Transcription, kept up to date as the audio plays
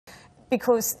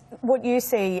because what you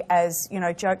see as, you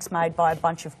know, jokes made by a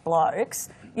bunch of blokes,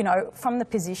 you know, from the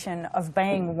position of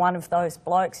being one of those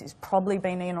blokes who's probably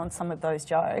been in on some of those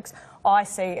jokes, I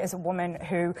see as a woman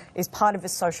who is part of a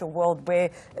social world where,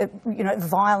 you know,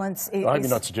 violence is... I hope you're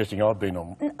not suggesting I've been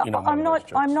on,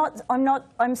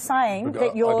 I'm saying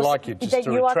that you're... I'd like you just that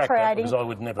to you are retract creating... that, because I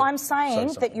would never I'm saying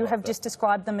say that you like have that. just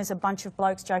described them as a bunch of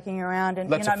blokes joking around and,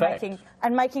 That's you know, a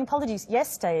fact. making apologies.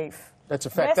 Yes, Steve. That's a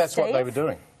fact. Yes, that's Steve. what they were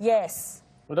doing. Yes.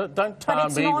 Well, don't tar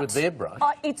me with their brush.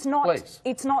 It's not. Please.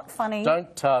 It's not funny.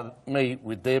 Don't tar me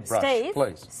with their brush, Steve,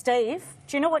 please. Steve,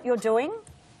 do you know what you're doing?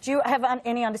 Do you have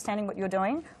any understanding what you're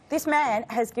doing? This man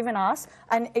has given us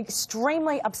an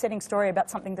extremely upsetting story about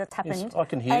something that's happened. Yes, I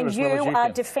can hear and as well as you are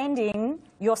can. defending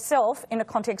yourself in a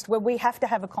context where we have to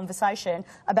have a conversation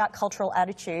about cultural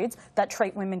attitudes that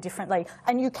treat women differently.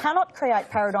 And you cannot create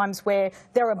paradigms where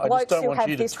there are blokes who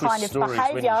have this kind of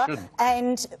behaviour,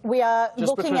 and we are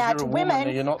looking at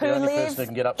women who live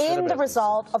in the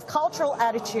result of cultural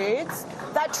attitudes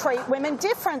that treat women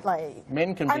differently.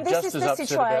 Men can be just as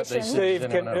upset about these Steve,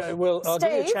 I'll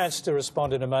give you a chance to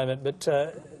respond in a moment, but...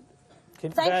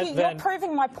 Thank you. You're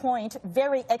proving my point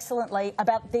very excellently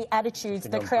about the attitudes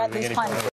that create these kind of...